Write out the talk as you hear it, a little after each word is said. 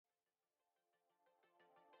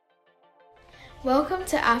Welcome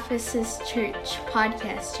to Ephesus Church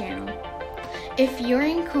podcast channel. If you're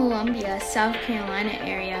in Columbia, South Carolina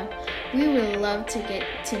area, we would love to get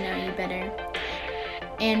to know you better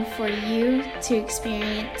and for you to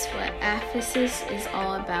experience what Ephesus is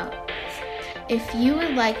all about. If you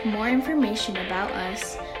would like more information about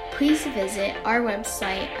us, please visit our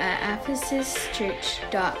website at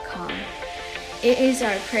ephesuschurch.com. It is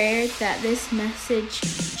our prayer that this message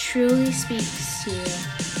truly speaks to you.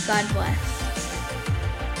 God bless.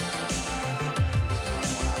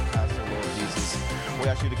 We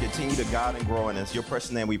ask you to continue to guide and grow in us. Your precious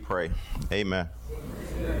name we pray. Amen.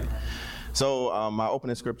 So my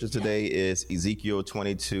opening scripture today is Ezekiel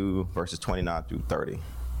 22, verses 29 through 30.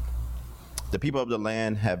 The people of the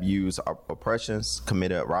land have used oppressions,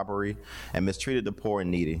 committed robbery, and mistreated the poor and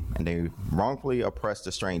needy, and they wrongfully oppressed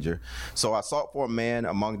the stranger. So I sought for a man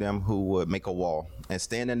among them who would make a wall and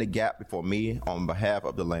stand in the gap before me on behalf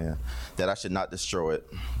of the land, that I should not destroy it.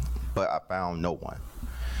 But I found no one.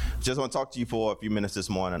 Just want to talk to you for a few minutes this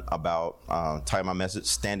morning about title my message,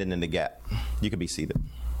 Standing in the Gap. You can be seated.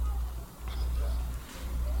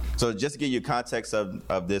 So just to give you context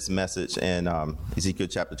of this message in Ezekiel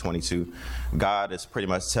chapter 22, God is pretty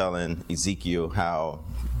much telling Ezekiel how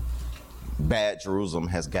bad Jerusalem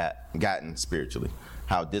has gotten spiritually,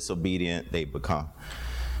 how disobedient they've become.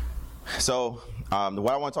 So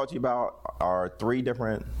what I want to talk to you about are three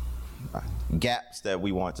different gaps that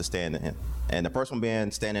we want to stand in. And the first one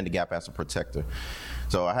being stand in the gap as a protector.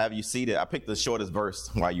 So I have you seated. I picked the shortest verse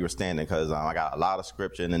while you were standing because I got a lot of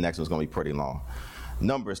scripture and the next one's going to be pretty long.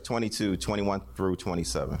 Numbers 22, 21 through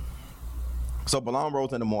 27. So Balaam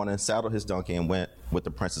rose in the morning, saddled his donkey, and went with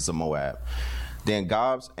the princes of Moab. Then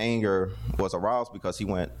God's anger was aroused because he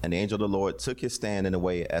went, and the angel of the Lord took his stand in the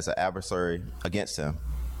way as an adversary against him.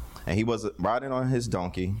 And he was riding on his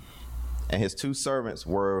donkey, and his two servants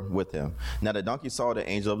were with him. Now the donkey saw the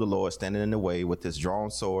angel of the Lord standing in the way with his drawn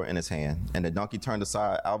sword in his hand. And the donkey turned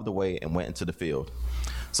aside out of the way and went into the field.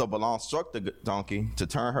 So Balaam struck the donkey to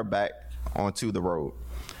turn her back onto the road.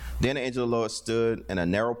 Then the angel of the Lord stood in a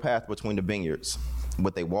narrow path between the vineyards,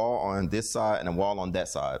 with a wall on this side and a wall on that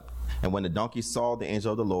side. And when the donkey saw the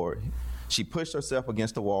angel of the Lord, she pushed herself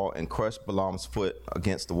against the wall and crushed Balaam's foot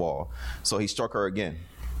against the wall. So he struck her again.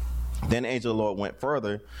 Then the angel of the Lord went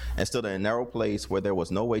further and stood in a narrow place where there was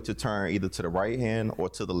no way to turn either to the right hand or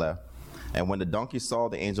to the left. And when the donkey saw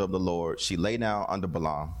the angel of the Lord, she lay down under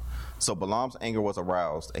Balaam. So Balaam's anger was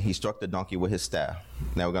aroused, and he struck the donkey with his staff.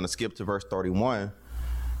 Now we're going to skip to verse 31.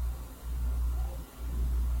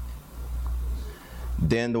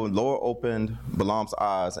 Then the Lord opened Balaam's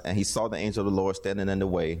eyes, and he saw the angel of the Lord standing in the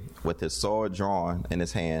way with his sword drawn in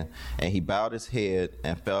his hand. And he bowed his head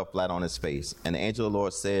and fell flat on his face. And the angel of the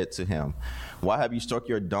Lord said to him, "Why have you struck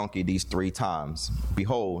your donkey these 3 times?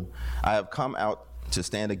 Behold, I have come out to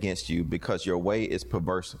stand against you, because your way is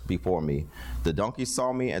perverse before me. The donkey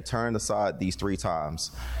saw me and turned aside these 3 times.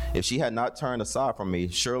 If she had not turned aside from me,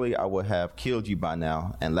 surely I would have killed you by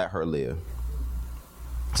now and let her live."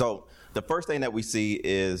 So the first thing that we see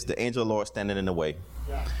is the angel of the Lord standing in the way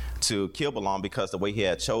to kill Balaam, because the way he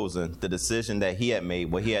had chosen, the decision that he had made,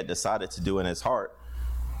 what he had decided to do in his heart,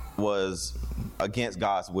 was against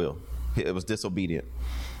God's will. It was disobedient.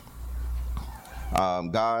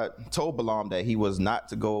 God told Balaam that he was not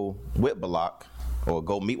to go with Balak, or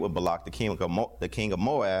go meet with Balak, the king of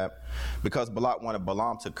Moab, because Balak wanted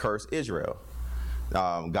Balaam to curse Israel.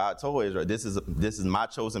 God told Israel, this is my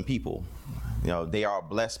chosen people. You know, they are a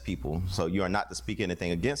blessed people, so you are not to speak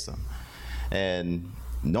anything against them. And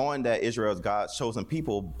knowing that Israel is God's chosen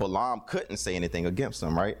people, Balaam couldn't say anything against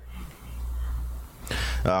them, right?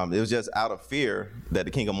 It was just out of fear that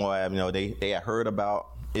the king of Moab, they had heard about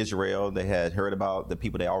Israel. They had heard about the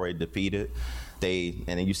people they already defeated. And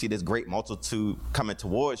then you see this great multitude coming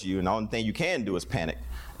towards you, and the only thing you can do is panic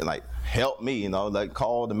and help me,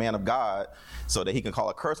 call the man of God so that he can call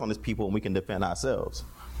a curse on his people and we can defend ourselves.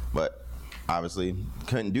 But obviously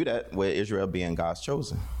couldn't do that with Israel being God's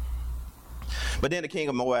chosen. But then the king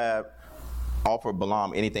of Moab offered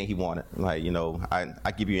Balaam anything he wanted.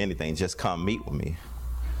 I give you anything, just come meet with me.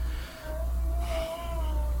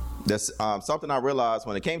 That's something I realized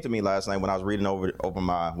when it came to me last night when I was reading over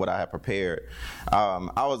what I had prepared.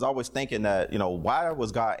 I was always thinking that, why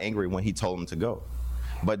was God angry when he told him to go?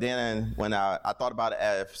 But then when I thought about it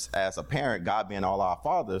as a parent, God being all our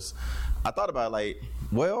fathers, I thought about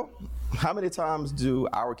how many times do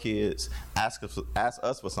our kids ask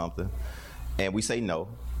us for something and we say no,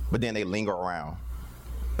 but then they linger around?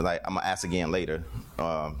 like, I'm gonna ask again later.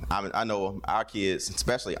 I know our kids,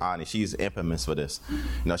 especially Ani, she's infamous for this. You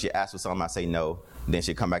know, she asks for something, I say no. Then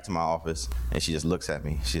she'll come back to my office and she just looks at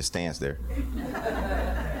me. She just stands there.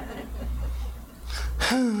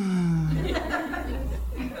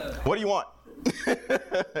 What do you want?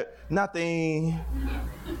 Nothing.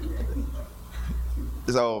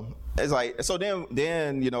 So it's like, so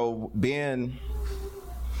then you know,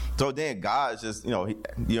 so then God's just,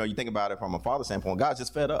 you think about it from a father's standpoint, God's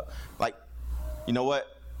just fed up. Like, you know what?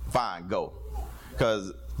 Fine, go.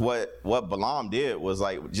 Because what Balaam did was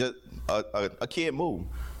like just a kid move.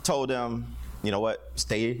 Told them, you know what?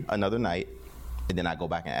 Stay another night, and then I go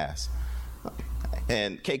back and ask.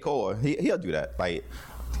 And Kekoa, he'll do that. Like,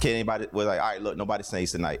 can anybody was like, all right, look, nobody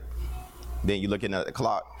stays tonight. Then you looking at the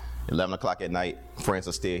clock, 11 o'clock at night, friends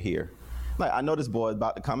are still here. Like, I know this boy is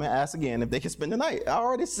about to come and ask again if they can spend the night. I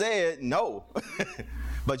already said no.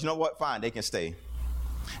 But you know what? Fine, they can stay.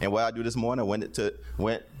 And what I do this morning,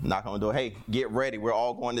 went knock on the door. Hey, get ready. We're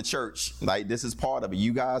all going to church. Like, this is part of it.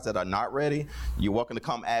 You guys that are not ready, you're welcome to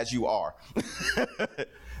come as you are.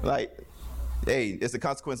 Like, hey, it's the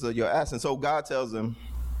consequences of your asking. So God tells them,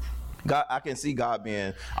 God, I can see God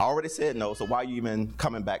being, I already said no, so why are you even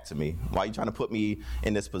coming back to me? Why are you trying to put me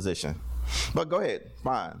in this position? But go ahead,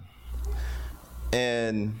 fine.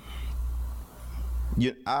 And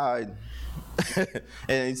and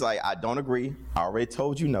he's like, I don't agree. I already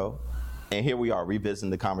told you no. And here we are revisiting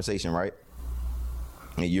the conversation, right?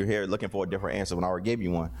 And you're here looking for a different answer when I already gave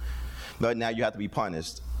you one. But now you have to be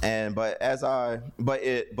punished. But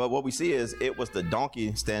what we see is it was the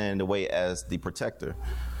donkey standing in the way as the protector.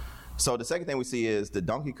 So the second thing we see is the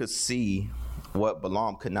donkey could see what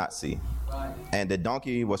Balaam could not see. Right. And the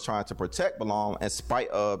donkey was trying to protect Balaam in spite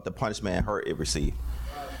of the punishment and hurt it received.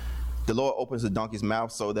 Right. The Lord opens the donkey's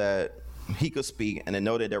mouth so that he could speak and then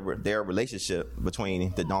noted their relationship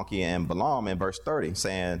between the donkey and Balaam in verse 30,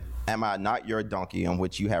 saying, am I not your donkey on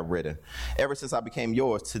which you have ridden? Ever since I became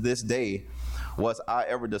yours, to this day, was I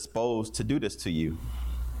ever disposed to do this to you?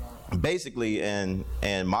 Basically, in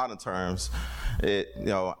modern terms,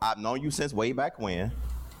 I've known you since way back when.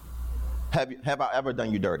 Have I ever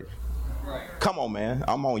done you dirty? Right. Come on, man.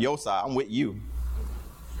 I'm on your side. I'm with you.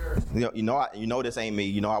 Sure. You know this ain't me.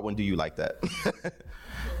 You know I wouldn't do you like that.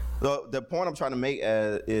 The point I'm trying to make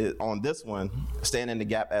is on this one, stand in the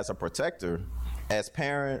gap as a protector, as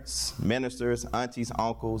parents, ministers, aunties,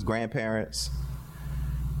 uncles, grandparents.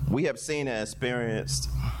 We have seen and experienced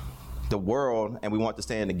the world, and we want to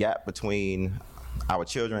stand in the gap between our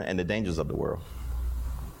children and the dangers of the world.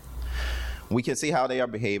 We can see how they are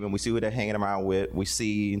behaving. We see who they're hanging around with. We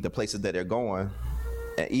see the places that they're going,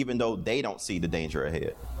 and even though they don't see the danger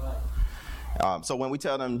ahead. So when we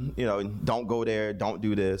tell them, don't go there, don't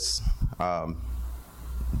do this,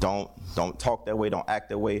 don't talk that way, don't act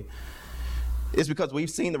that way, it's because we've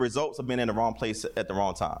seen the results of being in the wrong place at the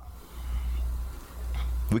wrong time.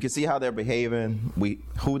 We can see how they're behaving,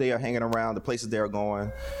 who they are hanging around, the places they're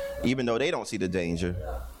going, even though they don't see the danger.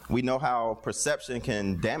 We know how perception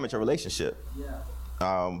can damage a relationship,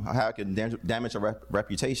 how it can damage a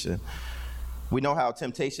reputation. We know how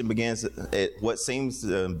temptation begins at what seems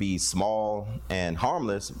to be small and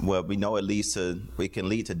harmless. Well, we know it can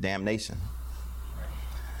lead to damnation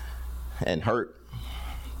and hurt.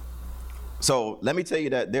 So let me tell you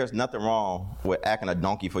that there's nothing wrong with acting a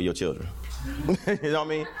donkey for your children. You know what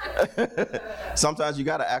I mean? Sometimes you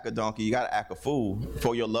got to act a donkey, you got to act a fool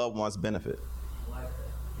for your loved one's benefit.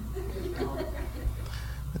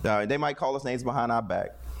 They might call us names behind our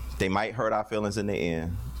back. They might hurt our feelings in the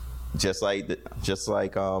end. Just like the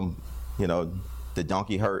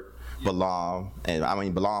donkey hurt Balaam,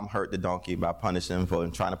 and Balaam hurt the donkey by punishing him for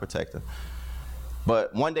trying to protect him.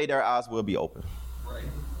 But one day their eyes will be open.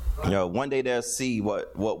 Right. One day they'll see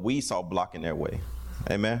what we saw blocking their way.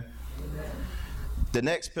 Amen. The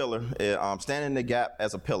next pillar is standing in the gap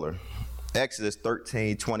as a pillar. Exodus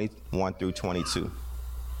 13:21 through 22.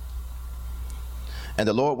 And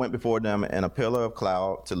the Lord went before them in a pillar of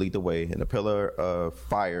cloud to lead the way, and a pillar of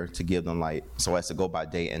fire to give them light, so as to go by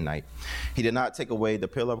day and night. He did not take away the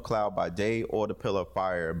pillar of cloud by day or the pillar of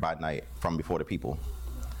fire by night from before the people.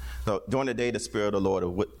 So during the day, the Spirit of the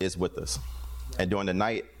Lord is with us. And during the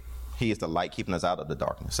night, He is the light keeping us out of the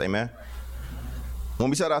darkness. Amen? When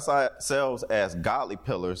we set ourselves as godly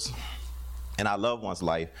pillars in our loved one's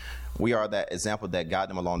life, we are that example that guide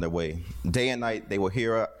them along their way. Day and night, they will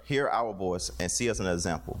hear our voice and see us as an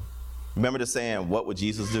example. Remember the saying, what would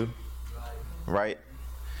Jesus do? Right?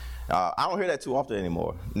 I don't hear that too often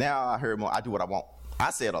anymore. Now I hear more, I do what I want. I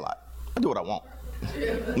say it a lot. I do what I want.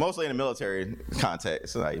 Mostly in the military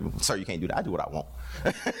context. Like, sir, you can't do that. I do what I want.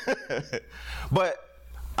 But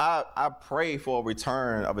I pray for a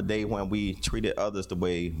return of a day when we treated others the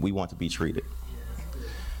way we want to be treated.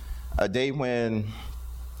 A day when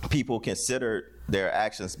people considered their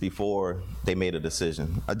actions before they made a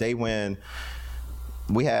decision. A day when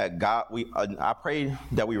we had God. I pray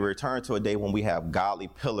that we return to a day when we have godly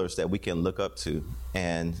pillars that we can look up to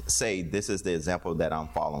and say, this is the example that I'm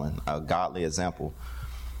following, a godly example.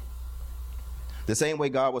 The same way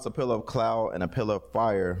God was a pillar of cloud and a pillar of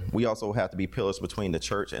fire, we also have to be pillars between the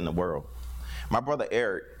church and the world. My brother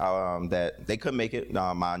Eric, that they couldn't make it.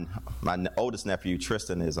 My oldest nephew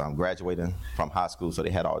Tristan is graduating from high school, so they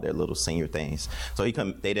had all their little senior things. So he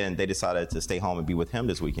couldn't. They decided to stay home and be with him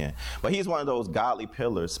this weekend. But he's one of those godly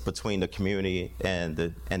pillars between the community and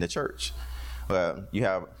the church. You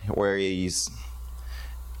have where he's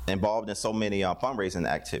involved in so many fundraising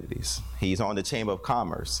activities. He's on the Chamber of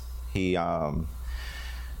Commerce. He's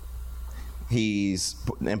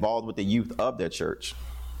involved with the youth of their church.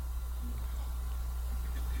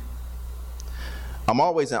 I'm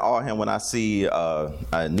always in awe of him when I see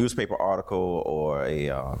a newspaper article or a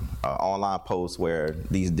online post where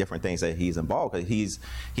these different things that he's involved. Because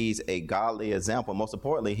he's a godly example. Most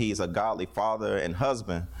importantly, he's a godly father and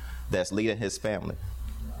husband that's leading his family.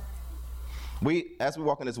 As we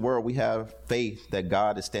walk in this world, we have faith that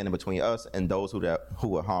God is standing between us and those who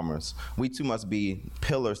will harm us. We too must be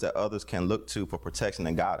pillars that others can look to for protection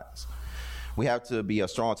and guidance. We have to be a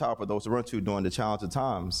strong tower for those to run to during the challenging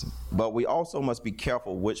times. But we also must be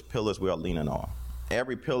careful which pillars we are leaning on.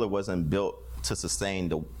 Every pillar wasn't built to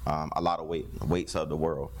sustain a lot of weights of the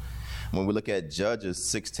world. When we look at Judges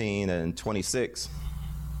 16 and 26,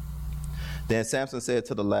 then Samson said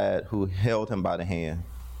to the lad who held him by the hand,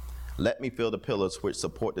 "Let me feel the pillars which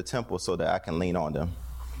support the temple so that I can lean on them."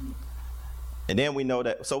 And then we know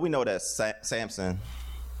that Samson,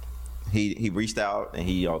 he reached out and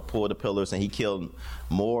he pulled the pillars and he killed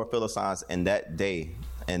more Philistines in that day,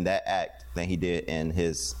 in that act, than he did in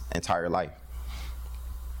his entire life.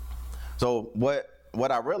 So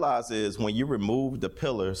what I realized is when you remove the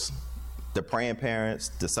pillars, the praying parents,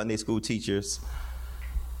 the Sunday school teachers,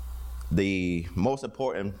 the most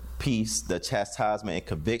important piece, the chastisement and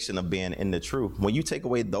conviction of being in the truth, when you take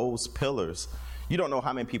away those pillars, you don't know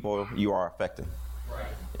how many people you are affecting. Right.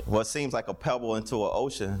 What seems like a pebble into an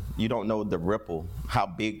ocean, you don't know the ripple, how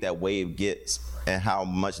big that wave gets and how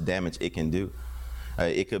much damage it can do.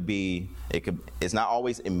 It's not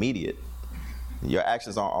always immediate. Your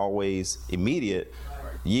actions aren't always immediate.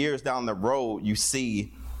 Years down the road, you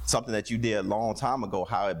see something that you did a long time ago,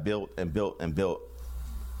 how it built and built and built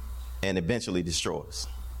and eventually destroys.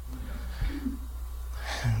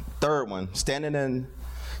 Third one, standing in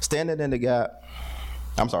the gap.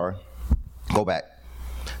 I'm sorry. Go back.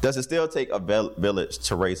 Does it still take a village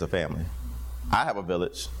to raise a family? I have a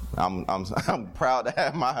village. I'm proud to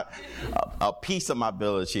have a piece of my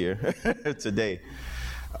village here today.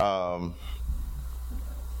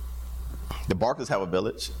 The Barkers have a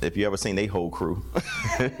village. If you ever seen their whole crew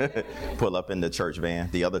pull up in the church van,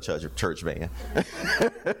 the other church van.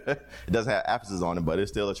 It doesn't have Ephesus on it, but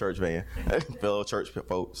it's still a church van, fellow church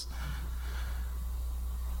folks.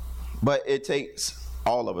 But it takes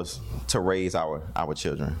all of us to raise our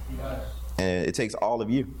children. And it takes all of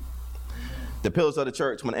you. The pillars of the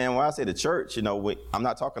church, when I say the church, I'm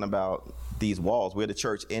not talking about these walls. We're the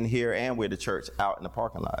church in here and we're the church out in the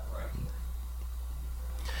parking lot.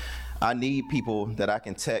 I need people that I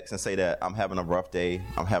can text and say that I'm having a rough day,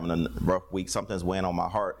 I'm having a rough week, something's weighing on my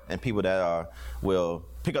heart, and people that will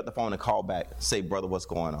pick up the phone and call back, say, "Brother, what's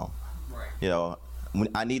going on?" Right.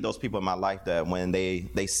 I need those people in my life that when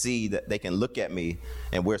they see that they can look at me,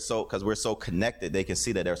 and because we're so connected, they can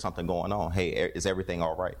see that there's something going on. Hey, is everything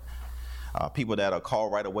all right? People that'll call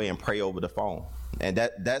right away and pray over the phone. And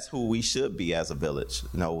that's who we should be as a village,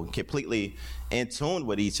 completely in tune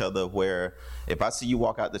with each other, where if I see you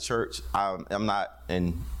walk out the church, I'm not,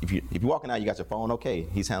 and if you're walking out, you got your phone, okay,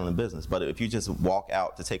 he's handling business. But if you just walk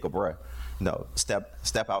out to take a breath,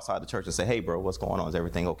 step outside the church and say, "Hey, bro, what's going on? Is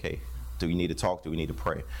everything okay? Do you need to talk? Do we need to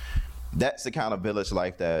pray?" That's the kind of village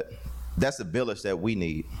life that's the village that we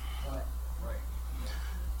need.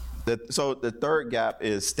 So the third gap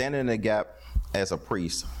is standing in the gap as a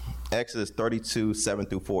priest. Exodus 32, 7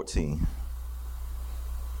 through 14.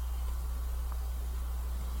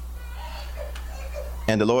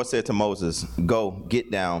 And the Lord said to Moses, "Go,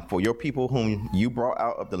 get down, for your people whom you brought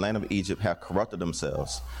out of the land of Egypt have corrupted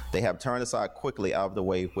themselves. They have turned aside quickly out of the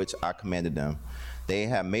way which I commanded them. They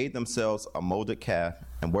have made themselves a molded calf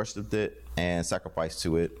and worshipped it and sacrificed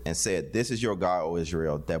to it and said, 'This is your God, O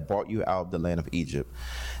Israel, that brought you out of the land of Egypt.'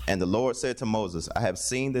 And the Lord said to Moses, 'I have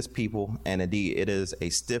seen this people, and indeed it is a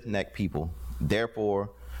stiff-necked people.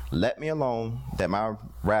 Therefore Let me alone, that my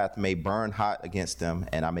wrath may burn hot against them,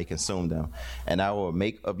 and I may consume them, and I will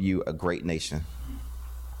make of you a great nation.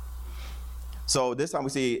 So this time we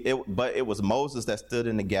see it, but it was Moses that stood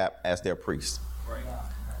in the gap as their priest,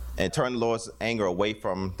 and turned the Lord's anger away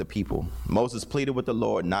from the people. Moses pleaded with the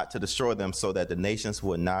Lord not to destroy them, so that the nations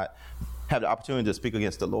would not have the opportunity to speak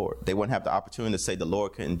against the Lord. They wouldn't have the opportunity to say the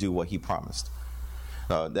Lord couldn't do what he promised.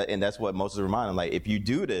 And that's what Moses reminded them. Like, if you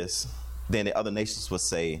do this, then the other nations would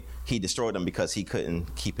say he destroyed them because he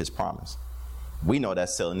couldn't keep his promise. We know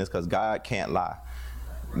that's silliness because God can't lie.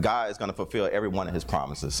 God is going to fulfill every one of his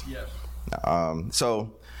promises. Yes.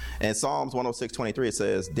 So in Psalms 106:23, it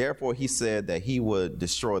says, therefore he said that he would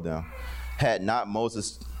destroy them. Had not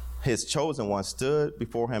Moses, his chosen one, stood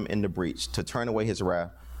before him in the breach to turn away his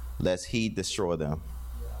wrath, lest he destroy them.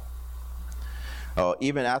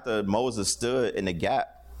 Even after Moses stood in the gap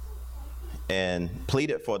and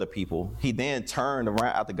pleaded for the people, he then turned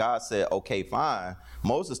around after God said, okay, fine.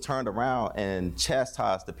 Moses turned around and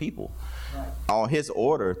chastised the people. Right. On his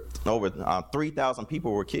order, over 3,000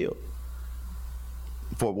 people were killed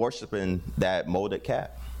for worshiping that molded calf.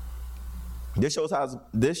 This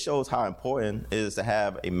shows how important it is to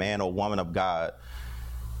have a man or woman of God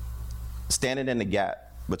standing in the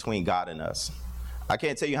gap between God and us. I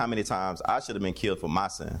can't tell you how many times I should have been killed for my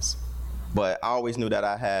sins, but I always knew that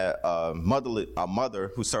I had a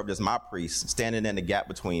mother who served as my priest, standing in the gap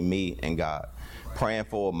between me and God, praying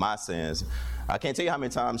for my sins. I can't tell you how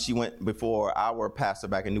many times she went before our pastor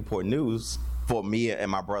back in Newport News for me and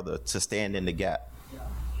my brother to stand in the gap.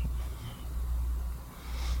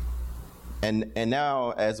 And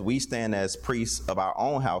now, as we stand as priests of our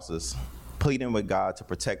own houses, pleading with God to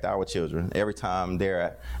protect our children every time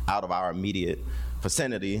they're out of our immediate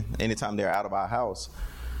vicinity, anytime they're out of our house,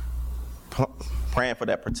 praying for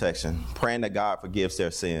that protection, praying that God forgives their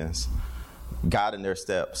sins, guiding their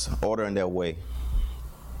steps, ordering their way.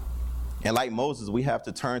 And like Moses, we have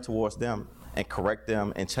to turn towards them and correct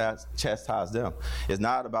them and chastise them. It's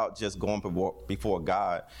not about just going before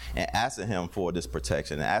God and asking him for this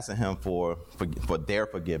protection and asking him for their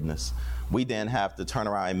forgiveness. We then have to turn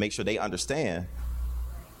around and make sure they understand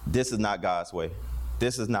this is not God's way.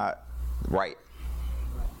 This is not right.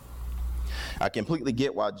 I completely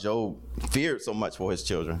get why Job feared so much for his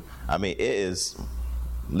children. I mean, it is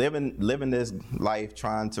living this life,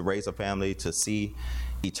 trying to raise a family, to see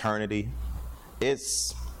eternity.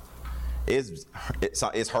 It's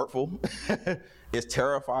hurtful. It's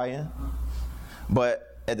terrifying.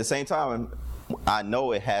 But at the same time, I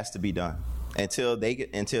know it has to be done. Until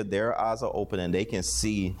their eyes are open and they can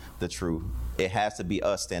see the truth, it has to be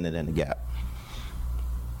us standing in the gap.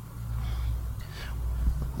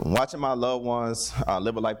 Watching my loved ones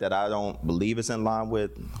live a life that I don't believe is in line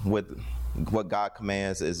with what God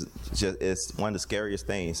commands is one of the scariest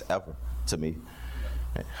things ever to me.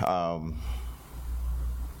 And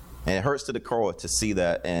it hurts to the core to see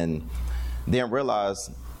that, and then realize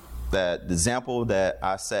that the example that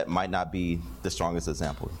I set might not be the strongest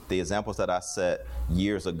example. The examples that I set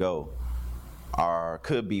years ago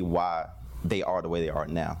could be why they are the way they are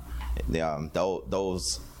now.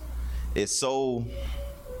 It's so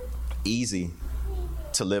easy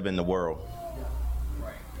to live in the world.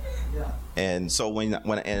 And so when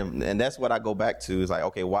that's what I go back to, is like,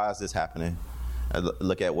 okay, why is this happening? I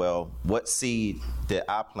look at, well, what seed did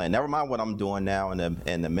I plant? Never mind what I'm doing now and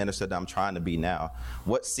the minister that I'm trying to be now.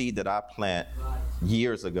 What seed did I plant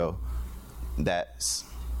years ago that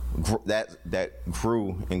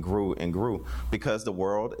grew and grew and grew? Because the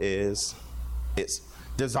world it's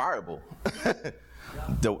desirable.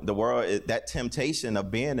 The world, that temptation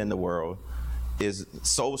of being in the world is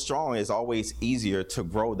so strong. It's always easier to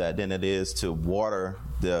grow that than it is to water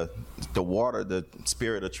the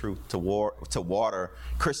spirit of truth, to water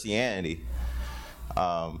Christianity.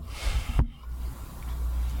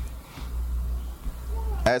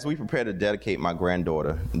 As we prepare to dedicate my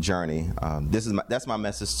granddaughter, Journey, that's my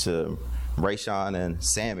message to Rayshawn and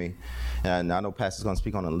Sammy, and I know Pastor's going to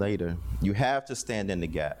speak on it later. You have to stand in the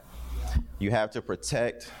gap. You have to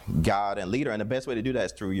protect God and lead her, and the best way to do that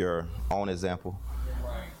is through your own example.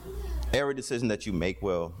 Every decision that you make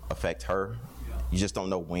will affect her. You just don't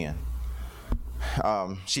know when.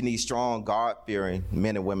 She needs strong, God-fearing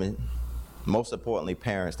men and women, most importantly,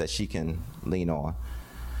 parents that she can lean on.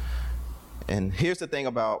 And here's the thing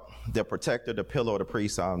about the protector, the pillar, the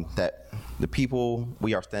priest, that the people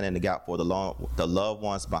we are standing in the gap for, the loved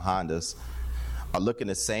ones behind us, are looking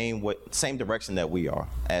the same direction that we are.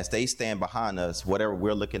 As they stand behind us, whatever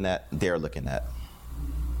we're looking at, they're looking at.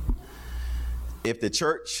 if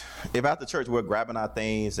after church we're grabbing our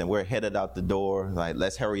things and we're headed out the door, like,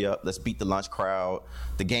 let's hurry up, let's beat the lunch crowd,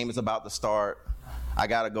 the game is about to start, I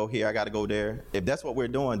gotta go here, I gotta go there. If that's what we're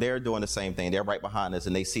doing, they're doing the same thing. They're right behind us,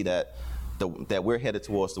 and they see that we're headed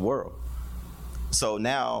towards the world. So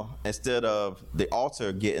now, instead of the altar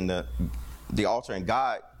and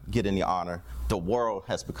God getting the honor, the world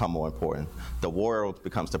has become more important. The world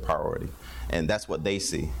becomes the priority, and that's what they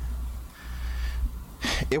see.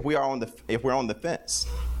 If we're on the fence,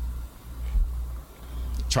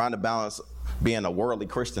 trying to balance being a worldly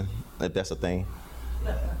Christian, if that's a thing,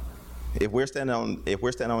 if we're standing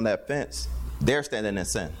on that fence, they're standing in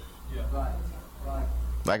sin. Yeah. Right.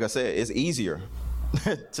 Like I said, it's easier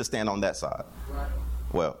to stand on that side. Right.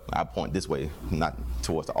 Well, I point this way, not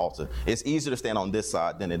towards the altar. It's easier to stand on this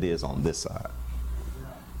side than it is on this side.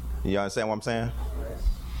 You understand what I'm saying?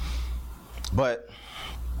 But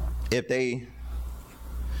if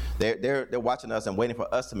they're watching us and waiting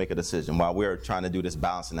for us to make a decision while we're trying to do this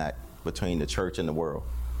balancing act between the church and the world.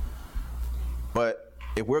 But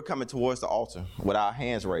if we're coming towards the altar with our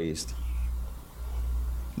hands raised,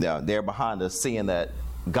 they're behind us, seeing that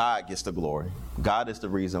God gets the glory. God is the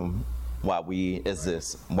reason why we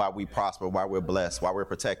exist, why we prosper, why we're blessed, why we're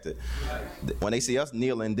protected. When they see us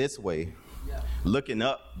kneeling this way, looking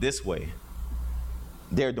up this way,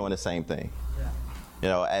 they're doing the same thing. You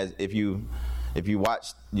know, as if you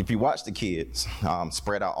watch the kids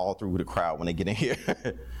spread out all through the crowd when they get in here,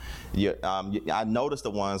 I noticed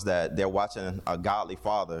the ones that they're watching a godly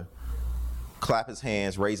father clap his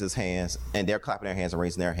hands, raise his hands, and they're clapping their hands and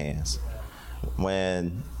raising their hands.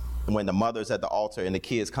 When the mother's at the altar and the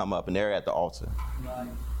kids come up and they're at the altar,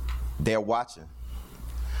 they're watching.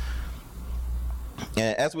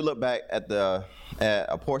 And as we look back at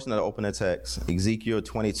a portion of the opening text, Ezekiel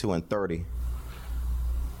 22 and 30,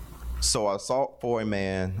 so I sought for a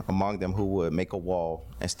man among them who would make a wall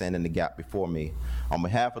and stand in the gap before me on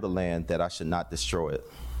behalf of the land, that I should not destroy it.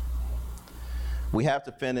 We have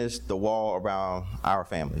to finish the wall around our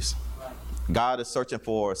families. God is searching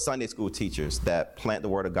for Sunday school teachers that plant the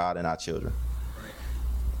word of God in our children.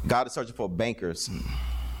 God is searching for bankers,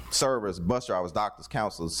 servers, bus drivers, doctors,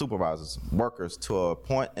 counselors, supervisors, workers to a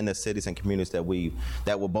point in the cities and communities that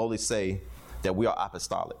will boldly say that we are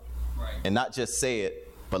apostolic. Right. And not just say it,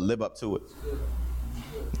 but live up to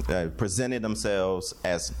it. Presenting themselves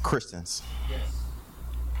as Christians. Yes.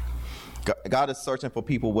 God is searching for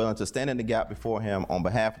people willing to stand in the gap before him on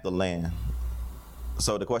behalf of the land.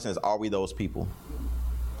 So the question is, are we those people?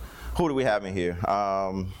 Who do we have in here?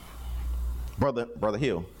 Brother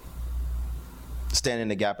Hill, standing in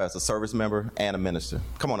the gap as a service member and a minister.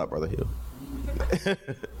 Come on up, Brother Hill.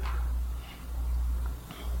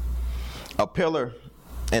 A pillar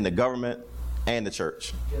in the government and the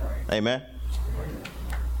church. Amen.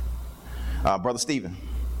 Brother Stephen,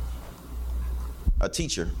 a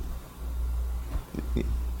teacher,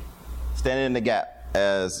 standing in the gap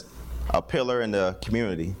as a pillar in the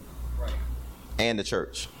community and the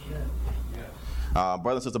church.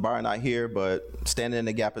 Brother and Sister Byron not here, but standing in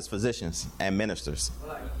the gap as physicians and ministers.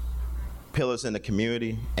 Pillars in the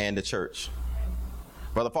community and the church.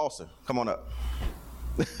 Brother Foster, come on up.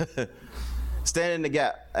 Standing in the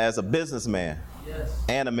gap as a businessman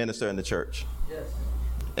and a minister in the church.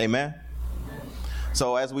 Amen.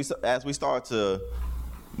 So as we start to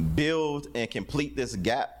build and complete this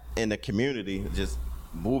gap in the community, just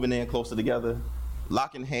moving in closer together,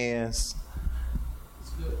 locking hands,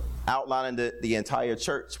 outlining the entire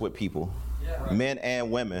church with people, men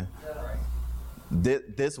and women.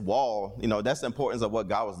 This wall, that's the importance of what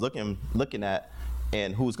God was looking at,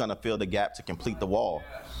 and who's going to fill the gap to complete the wall.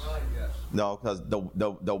 No, because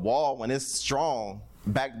the wall, when it's strong,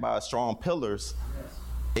 backed by strong pillars,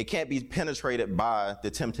 it can't be penetrated by the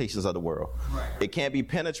temptations of the world. It can't be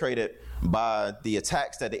penetrated by the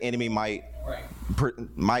attacks that the enemy might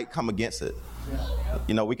come against it.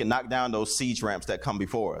 We can knock down those siege ramps that come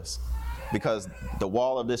before us, because the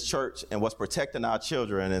wall of this church and what's protecting our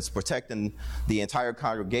children and it's protecting the entire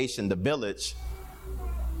congregation, the village,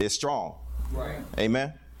 is strong.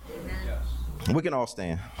 Amen. We can all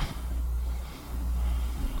stand.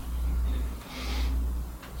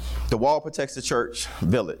 The wall protects the church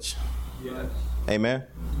village. Amen.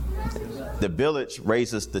 The village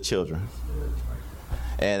raises the children.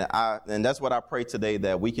 And that's what I pray today,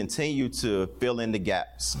 that we continue to fill in the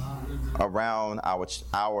gaps around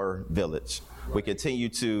our village. We continue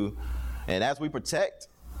to, and as we protect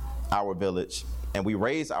our village and we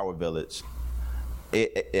raise our village,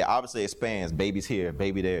 it obviously expands. Babies here,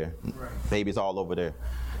 baby there, babies all over there.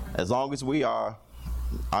 As long as we are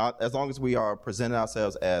presenting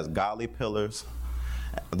ourselves as godly pillars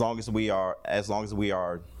As long as we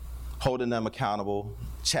are holding them accountable,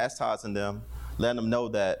 chastising them, letting them know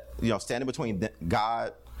that, standing between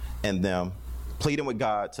God and them, pleading with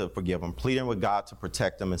God to forgive them, pleading with God to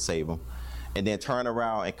protect them and save them, and then turning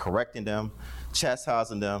around and correcting them,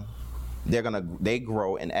 chastising them, they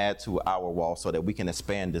grow and add to our wall so that we can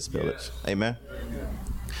expand this village. Yes. Amen? Amen.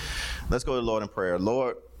 Let's go to the Lord in prayer.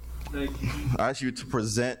 Lord, I ask you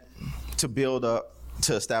to build up,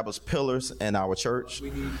 to establish pillars in our church.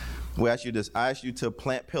 I ask you to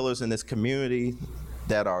plant pillars in this community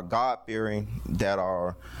that are God-fearing, that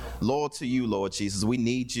are loyal to you, Lord Jesus. We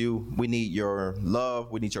need you. We need your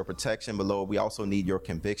love. We need your protection. But, Lord, we also need your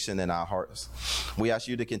conviction in our hearts. We ask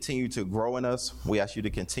you to continue to grow in us. We ask you to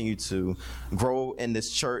continue to grow in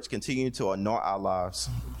this church, continue to anoint our lives.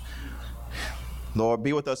 Lord,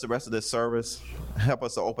 be with us the rest of this service. Help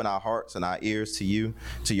us to open our hearts and our ears to you,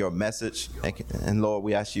 to your message. And Lord,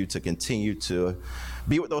 we ask you to continue to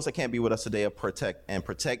be with those that can't be with us today and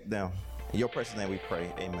protect them. In your precious name we pray.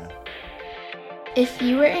 Amen. If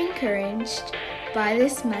you were encouraged by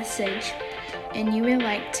this message and you would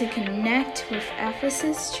like to connect with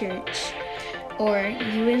Ephesus Church, or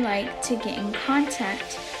you would like to get in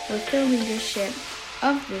contact with the leadership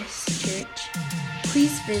of this church,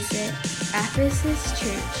 please visit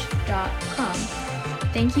ephesuschurch.com.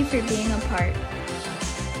 Thank you for being a part.